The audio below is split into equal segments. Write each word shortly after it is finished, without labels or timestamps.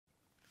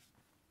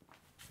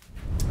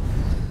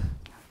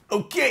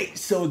Okay,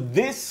 so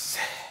this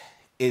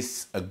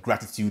is a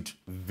gratitude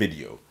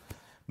video.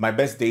 My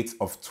best dates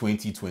of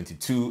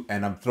 2022,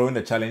 and I'm throwing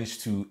the challenge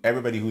to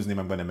everybody whose name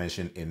I'm going to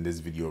mention in this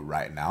video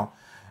right now,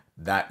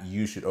 that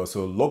you should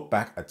also look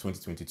back at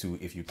 2022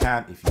 if you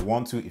can, if you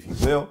want to, if you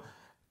will,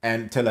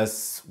 and tell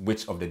us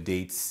which of the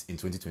dates in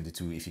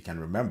 2022, if you can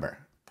remember,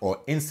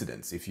 or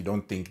incidents, if you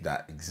don't think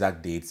that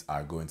exact dates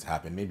are going to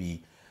happen,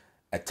 maybe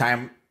a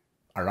time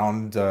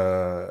around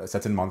a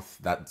certain month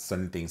that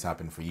certain things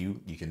happen for you,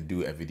 you can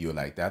do a video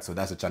like that. So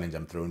that's a challenge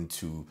I'm throwing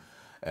to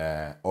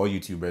all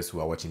YouTubers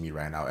who are watching me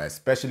right now,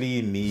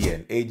 especially me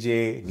and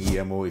AJ,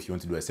 Niemo, if you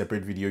want to do a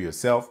separate video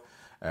yourself,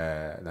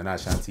 Nana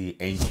Ashanti,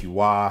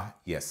 NQR.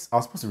 Yes, I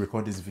was supposed to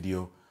record this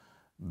video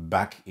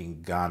back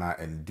in Ghana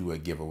and do a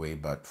giveaway,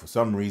 but for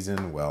some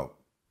reason, well,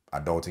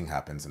 adulting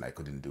happens and I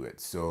couldn't do it.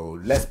 So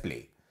let's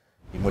play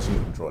Emotion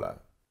Controller,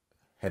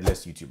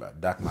 Headless YouTuber,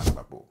 Darkman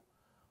Bakbo.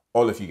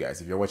 All of you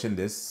guys, if you're watching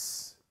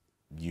this,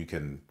 you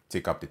can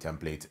take up the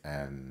template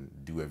and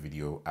do a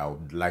video. I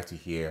would like to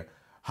hear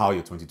how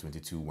your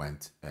 2022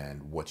 went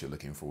and what you're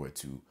looking forward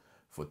to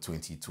for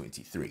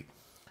 2023.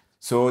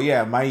 So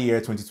yeah, my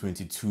year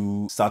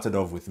 2022 started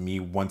off with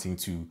me wanting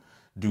to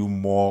do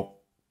more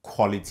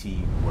quality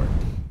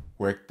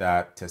work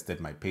that tested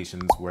my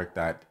patience, work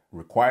that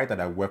required that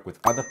I work with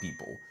other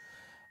people.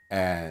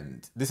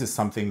 And this is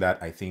something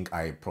that I think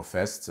I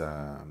professed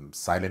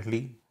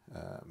silently,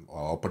 or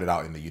I'll put it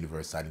out in the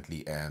universe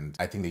silently. And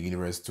I think the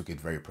universe took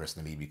it very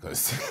personally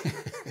because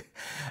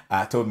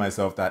I told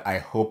myself that I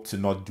hope to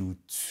not do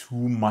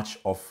too much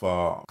of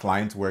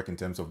client work in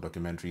terms of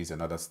documentaries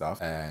and other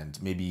stuff, and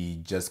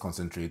maybe just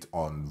concentrate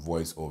on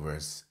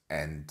voiceovers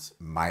and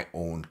my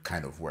own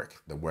kind of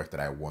work, the work that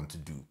I want to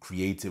do,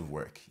 creative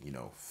work, you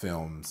know,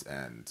 films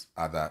and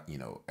other, you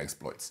know,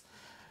 exploits.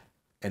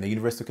 And the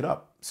universe took it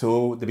up.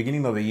 So the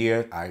beginning of the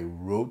year, I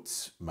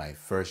wrote my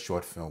first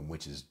short film,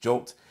 which is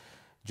Jolt.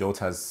 Jolt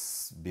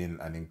has been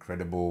an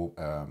incredible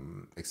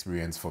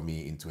experience for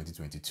me in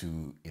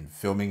 2022 in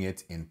filming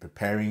it, in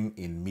preparing,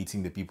 in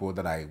meeting the people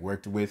that I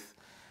worked with,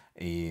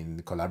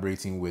 in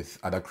collaborating with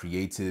other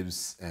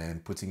creatives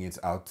and putting it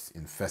out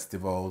in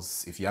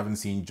festivals. If you haven't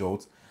seen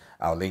Jolt,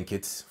 I'll link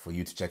it for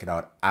you to check it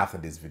out after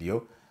this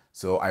video.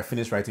 So I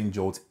finished writing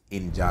Jolt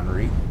in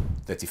January.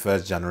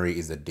 31st January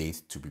is the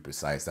date, to be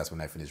precise. That's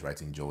when I finished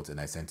writing Jolt,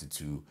 and I sent it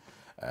to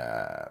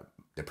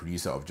the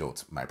producer of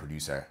Jolt, my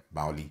producer,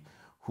 Mauli,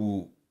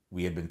 who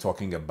we had been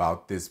talking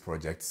about this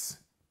project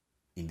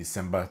in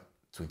December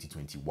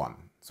 2021.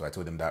 So I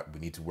told him that we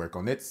need to work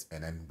on it,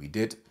 and then we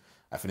did.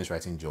 I finished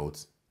writing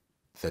Jolt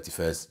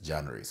 31st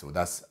January. So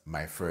that's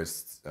my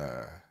first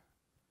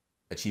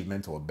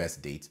achievement or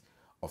best date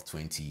of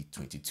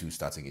 2022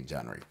 starting in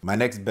January. My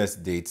next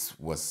best date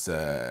was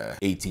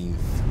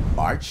 18th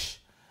March.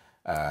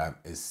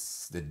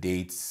 Is the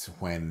date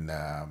when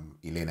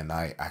Elaine and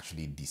I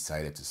actually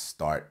decided to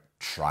start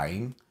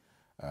trying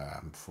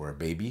for a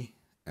baby.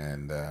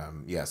 And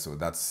yeah, so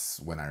that's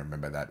when I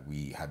remember that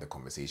we had the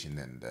conversation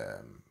and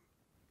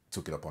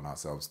took it upon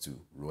ourselves to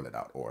roll it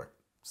out or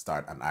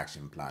start an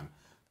action plan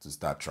to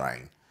start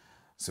trying.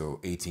 So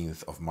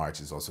 18th of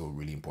March is also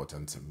really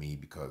important to me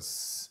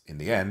because in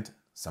the end,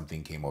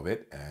 something came of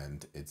it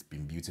and it's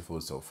been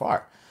beautiful so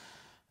far.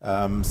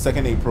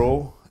 2nd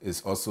April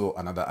is also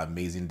another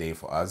amazing day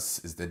for us.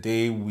 It's the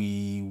day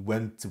we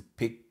went to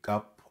pick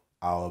up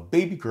our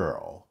baby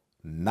girl,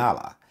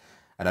 Nala.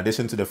 In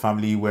addition to the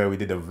family where we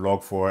did a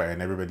vlog for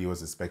and everybody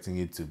was expecting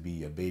it to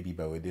be a baby,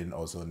 but we didn't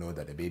also know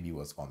that the baby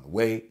was on the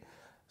way.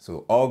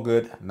 So all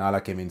good.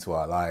 Nala came into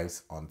our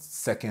lives on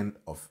 2nd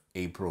of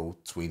April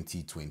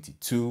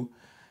 2022.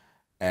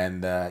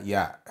 And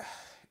yeah,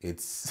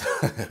 it's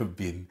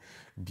been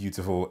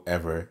beautiful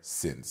ever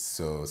since.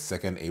 So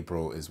 2nd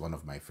April is one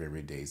of my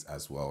favorite days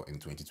as well in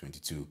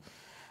 2022.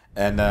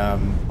 And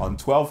on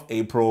 12th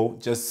April,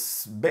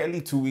 just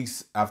barely 2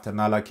 weeks after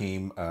Nala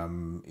came,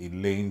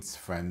 Elaine's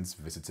friends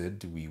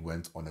visited. We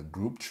went on a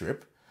group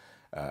trip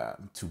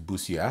to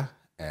Busia,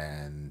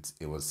 and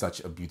it was such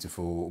a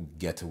beautiful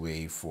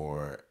getaway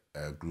for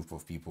a group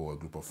of people, a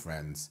group of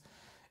friends.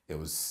 It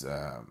was,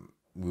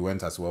 we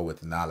went as well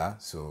with Nala,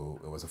 so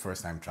it was the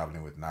first time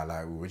traveling with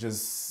Nala. We were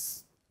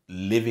just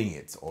living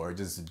it or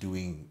just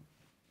doing,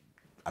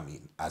 I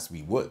mean, as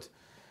we would.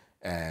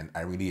 And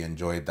I really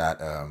enjoyed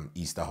that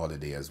Easter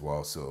holiday as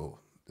well. So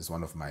it's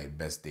one of my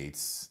best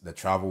dates. The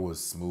travel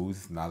was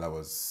smooth. Nala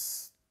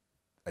was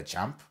a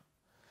champ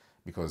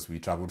because we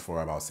traveled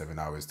for about 7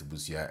 hours to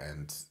Busia,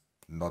 and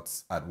not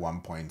at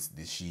one point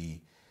did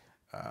she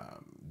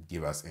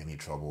give us any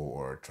trouble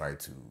or try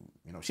to,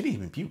 you know, she didn't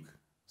even puke.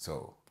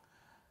 So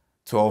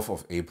 12th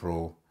of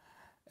April.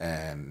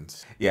 And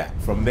yeah,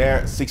 from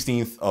there,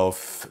 16th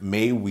of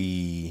May,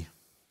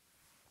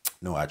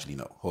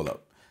 hold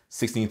up.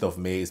 16th of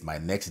May is my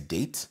next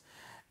date,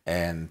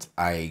 and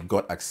I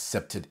got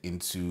accepted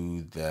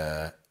into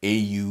the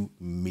AU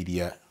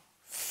Media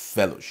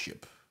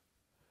Fellowship.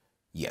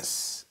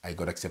 Yes, I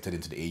got accepted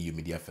into the AU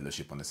Media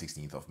Fellowship on the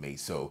 16th of May.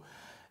 So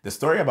the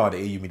story about the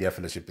AU Media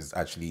Fellowship is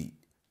actually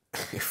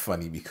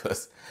funny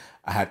because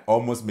I had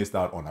almost missed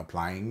out on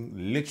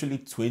applying, literally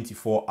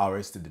 24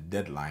 hours to the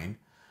deadline.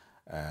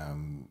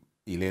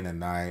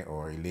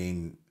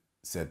 Elaine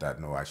said that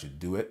no, I should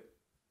do it.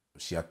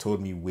 She had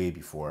told me way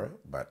before,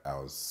 but I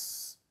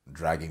was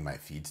dragging my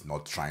feet,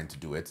 not trying to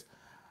do it.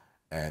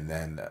 And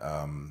then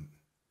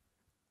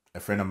a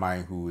friend of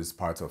mine who is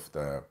part of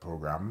the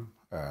program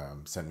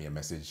sent me a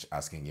message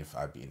asking if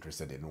I'd be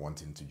interested in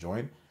wanting to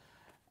join.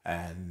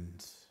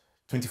 And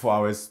 24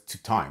 hours to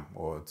time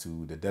or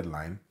to the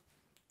deadline,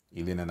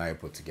 Elaine and I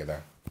put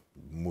together,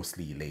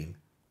 mostly Elaine,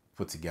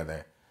 put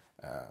together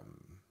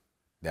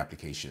the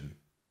application.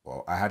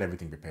 Well, I had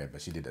everything prepared,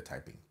 but she did the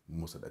typing,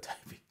 most of the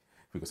typing,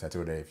 because I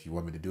told her, if you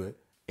want me to do it.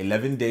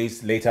 11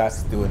 days later,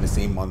 still in the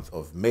same month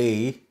of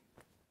May,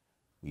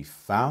 we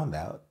found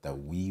out that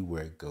we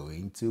were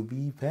going to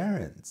be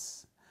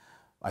parents.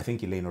 I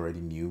think Elaine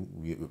already knew.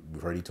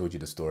 We've already told you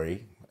the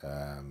story.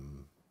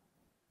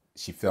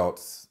 She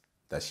felt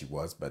that she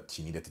was, but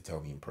she needed to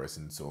tell me in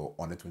person. So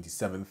on the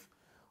 27th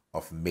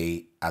of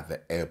May at the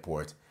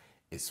airport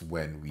is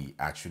when we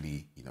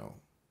actually,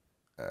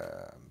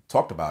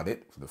 talked about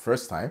it for the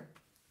first time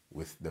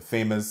with the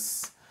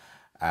famous,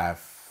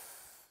 I've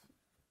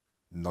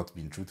not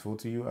been truthful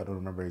to you. I don't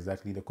remember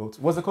exactly the quote.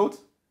 What was the quote?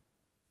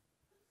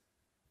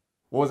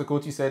 What was the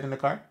quote you said in the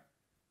car?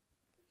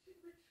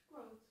 Which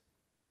quote?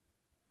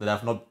 That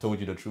I've not told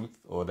you the truth,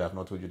 or that I've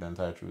not told you the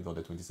entire truth on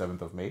the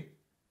 27th of May?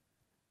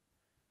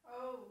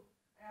 Oh,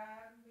 I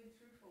haven't been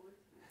truthful with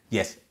you.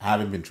 Yes, I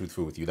haven't been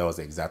truthful with you. That was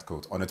the exact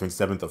quote on the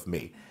 27th of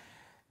May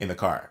in the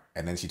car.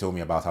 And then she told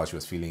me about how she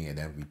was feeling, and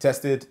then we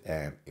tested,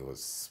 and it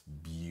was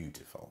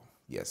beautiful.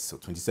 Yes, so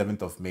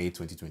 27th of May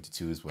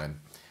 2022 is when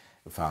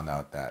we found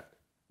out that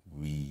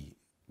we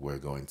were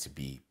going to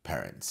be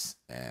parents.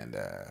 And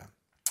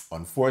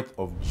on 4th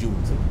of June,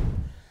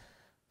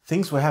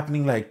 things were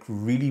happening like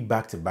really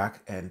back to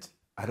back. And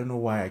I don't know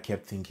why I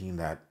kept thinking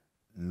that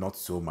not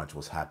so much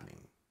was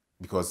happening,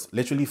 because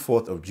literally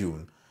 4th of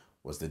June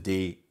was the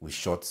day we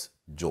shot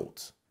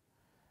Jolt.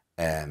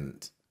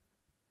 And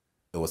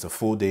it was a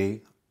full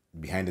day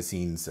behind the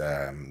scenes.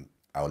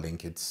 I'll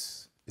link it.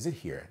 Is it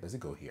here? Does it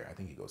go here? I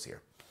think it goes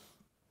here.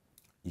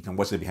 You can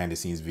watch the behind the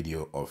scenes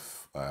video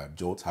of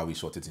Jolt, how we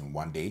shot it in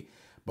one day.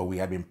 But we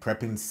had been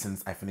prepping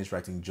since I finished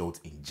writing Jolt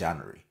in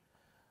January.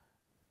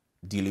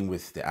 Dealing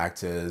with the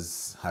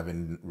actors,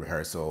 having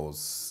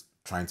rehearsals,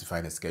 trying to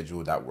find a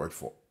schedule that worked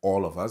for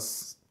all of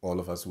us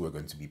who were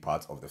going to be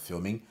part of the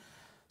filming.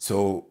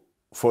 So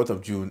 4th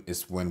of June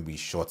is when we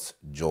shot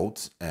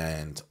Jolt,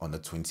 and on the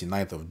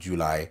 29th of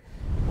July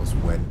was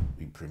when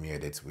we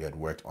premiered it. We had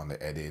worked on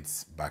the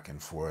edits, back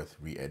and forth,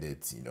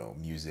 re-edits,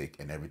 music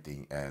and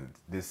everything. And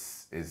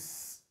this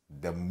is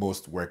the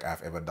most work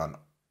I've ever done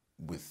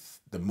with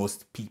the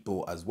most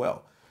people as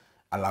well,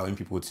 allowing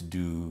people to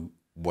do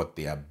what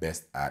they are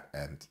best at.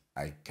 And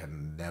I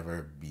can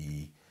never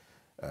be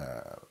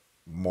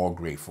more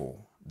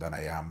grateful than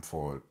I am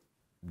for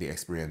the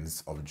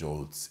experience of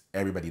Jolt.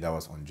 Everybody that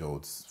was on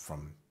Jolt,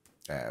 from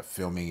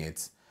filming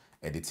it,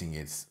 editing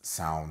it,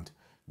 sound,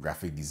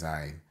 graphic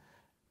design,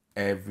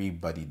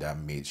 everybody that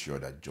made sure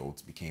that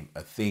Jolt became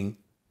a thing.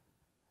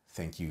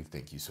 Thank you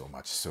so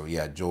much. So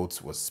yeah,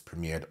 Jolt was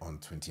premiered on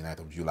 29th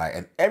of July,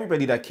 and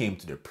everybody that came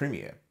to the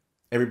premiere,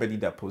 everybody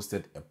that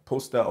posted a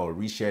poster or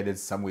reshared it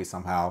some way,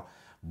 somehow,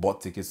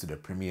 bought tickets to the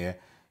premiere,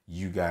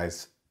 you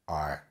guys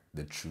are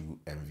the true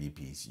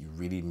MVPs. You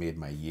really made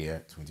my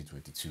year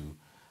 2022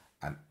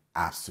 an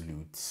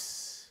absolute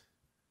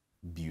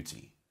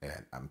beauty,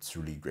 and I'm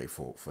truly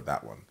grateful for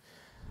that one.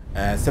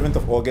 7th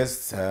of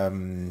August,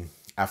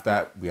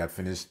 after we had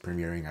finished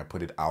premiering, I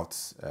put it out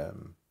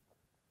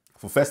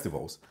for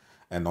festivals,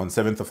 and on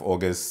 7th of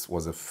August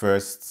was the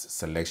first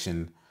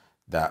selection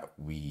that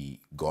we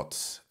got,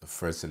 the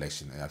first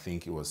selection, and I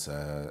think it was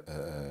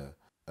a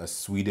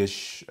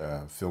Swedish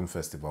film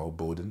festival,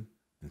 Boden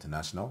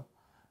International,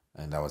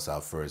 and that was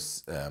our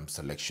first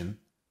selection,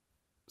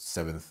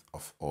 7th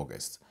of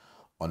August.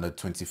 On the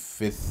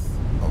 25th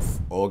of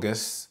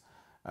August,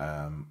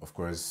 of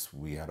course,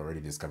 we had already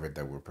discovered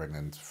that we're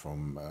pregnant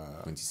from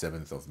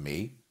 27th of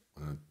May.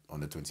 On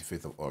the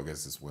 25th of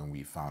August is when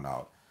we found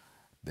out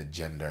the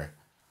gender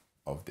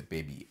of the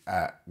baby.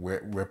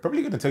 We're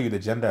probably going to tell you the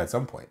gender at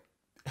some point,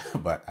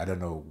 but I don't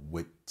know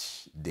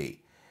which day.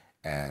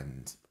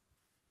 And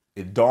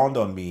it dawned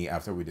on me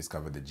after we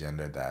discovered the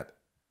gender that,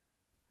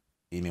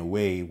 in a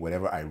way,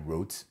 whatever I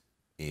wrote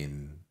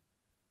in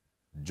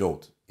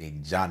Jolt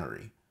in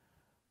January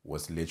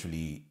was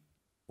literally,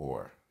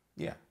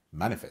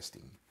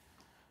 manifesting.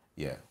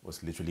 Yeah,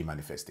 was literally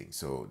manifesting.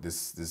 So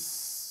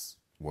this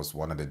was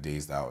one of the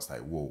days that I was like,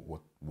 whoa,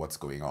 what's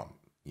going on?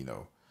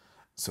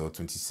 So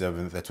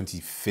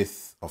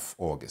 25th of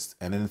August.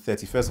 And then the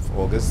 31st of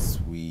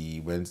August,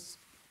 we went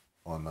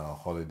on a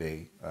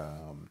holiday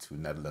to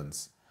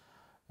Netherlands.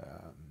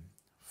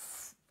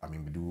 We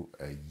do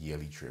a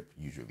yearly trip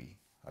usually,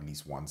 at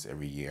least once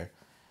every year.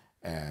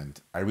 And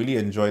I really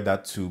enjoyed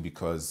that too,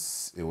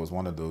 because it was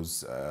one of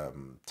those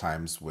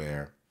times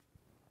where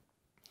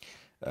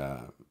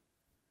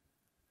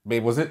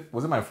Babe, was it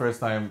my first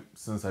time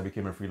since I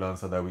became a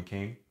freelancer that we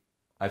came?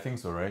 I think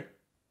so, right?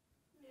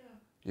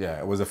 Yeah. Yeah,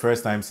 it was the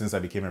first time since I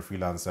became a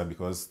freelancer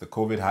because the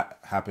COVID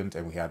happened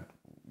and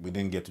we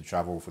didn't get to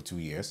travel for 2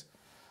 years.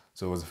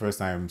 So it was the first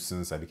time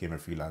since I became a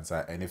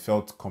freelancer, and it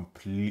felt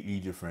completely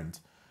different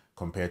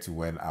compared to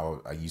when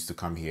I used to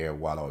come here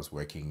while I was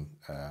working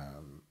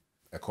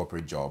a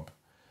corporate job,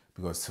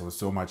 because there was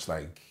so much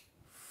like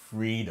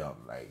freedom,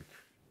 like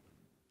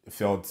it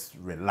felt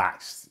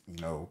relaxed.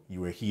 You know, you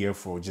were here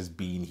for just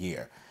being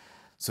here.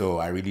 So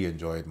I really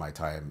enjoyed my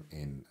time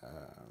in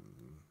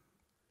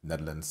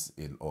Netherlands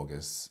in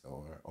August,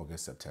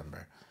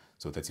 September.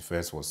 So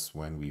 31st was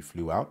when we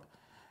flew out.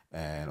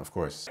 And of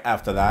course,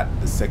 after that,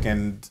 the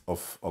 2nd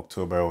of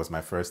October was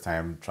my first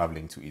time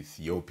traveling to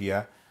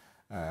Ethiopia.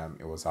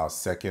 It was our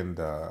second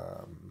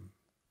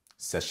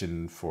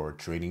session for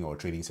training, or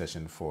training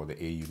session for the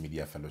AU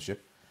Media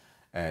Fellowship.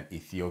 And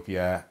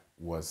Ethiopia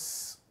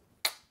was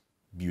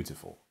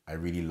beautiful. I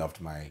really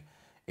loved my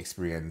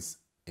experience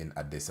in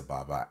Addis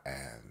Ababa,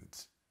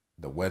 and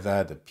the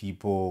weather, the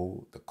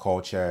people, the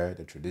culture,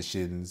 the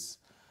traditions,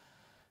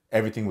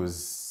 everything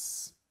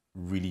was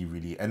really,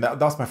 really, and that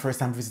was my first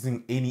time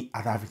visiting any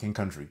other African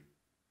country.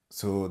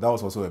 So that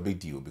was also a big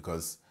deal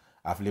because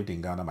I've lived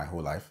in Ghana my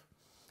whole life,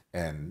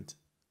 and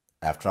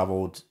I've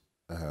traveled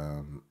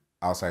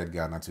outside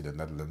Ghana to the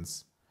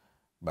Netherlands,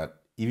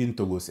 but even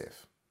Togo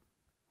safe.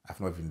 I've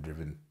not even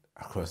driven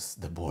across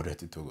the border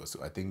to Togo.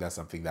 So I think that's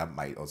something that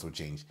might also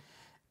change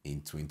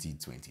in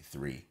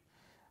 2023.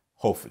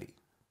 Hopefully,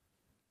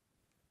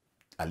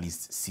 at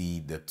least see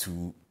the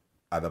two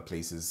other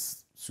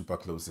places super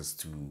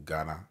closest to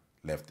Ghana,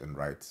 left and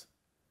right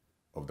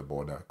of the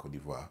border, Cote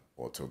d'Ivoire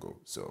or Togo.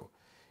 So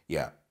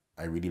yeah,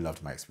 I really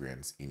loved my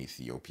experience in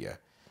Ethiopia.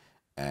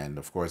 And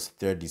of course,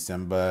 3rd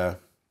December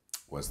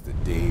was the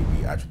day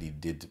we actually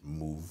did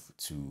move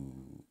to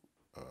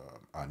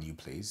our new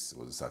place. It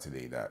was a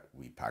Saturday that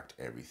we packed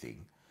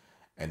everything.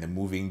 And the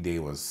moving day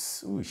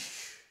was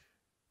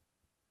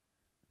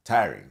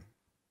tiring,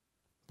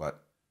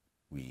 but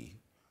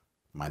we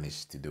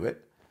managed to do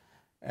it.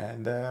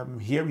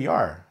 And here we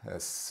are.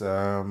 It's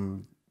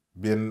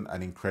been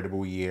an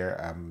incredible year.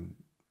 I'm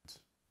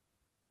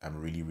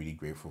really, really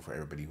grateful for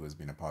everybody who has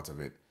been a part of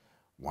it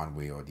one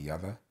way or the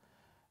other.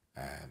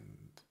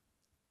 And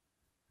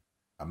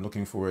I'm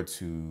looking forward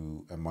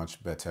to a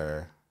much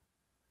better,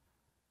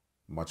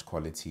 much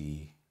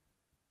quality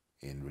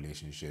in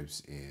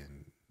relationships,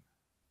 in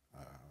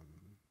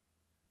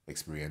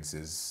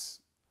experiences,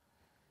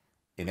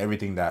 in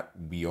everything that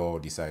we all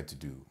decide to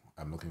do.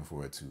 I'm looking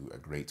forward to a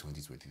great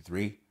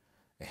 2023,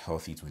 a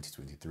healthy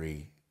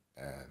 2023,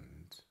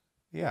 and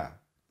yeah,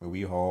 may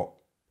we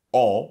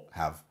all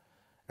have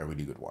a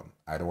really good one.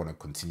 I don't want to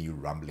continue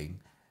rambling.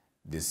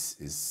 This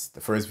is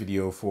the first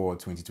video for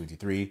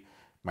 2023.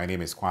 My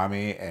name is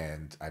Kwame,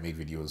 and I make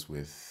videos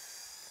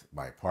with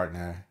my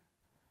partner.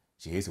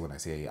 She hates it when I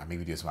say I make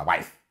videos with my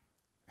wife.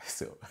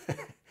 So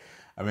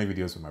I make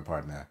videos with my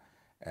partner,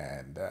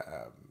 and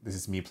this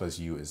is me plus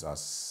you is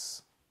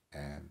us.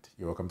 And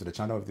you're welcome to the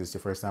channel if this is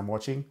your first time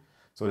watching.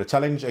 So the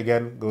challenge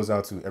again goes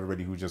out to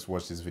everybody who just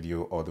watched this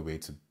video all the way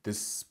to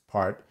this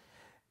part.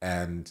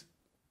 And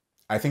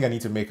I think I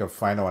need to make a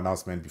final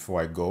announcement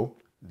before I go,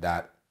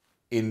 that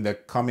in the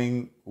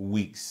coming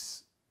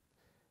weeks,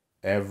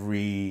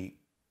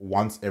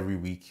 once every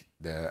week,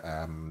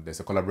 there's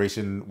a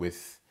collaboration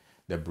with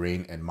the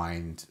Brain and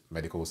Mind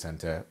Medical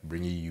Center,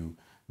 bringing you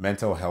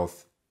mental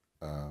health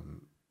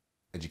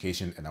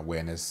education and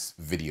awareness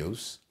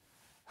videos,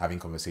 having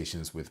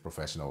conversations with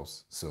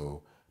professionals.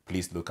 So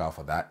please look out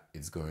for that.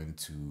 It's going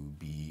to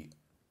be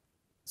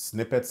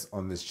snippets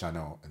on this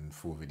channel and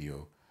full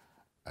video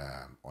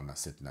on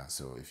Asitna.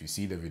 So if you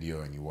see the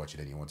video and you watch it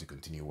and you want to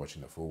continue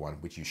watching the full one,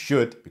 which you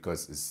should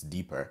because it's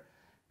deeper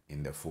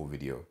in the full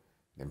video,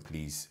 then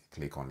please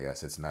click on the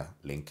Asitna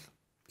link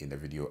in the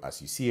video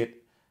as you see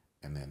it,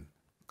 and then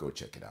go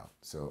check it out.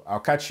 So I'll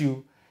catch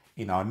you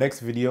in our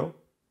next video.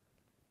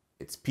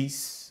 It's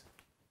peace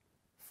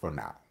for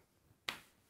now.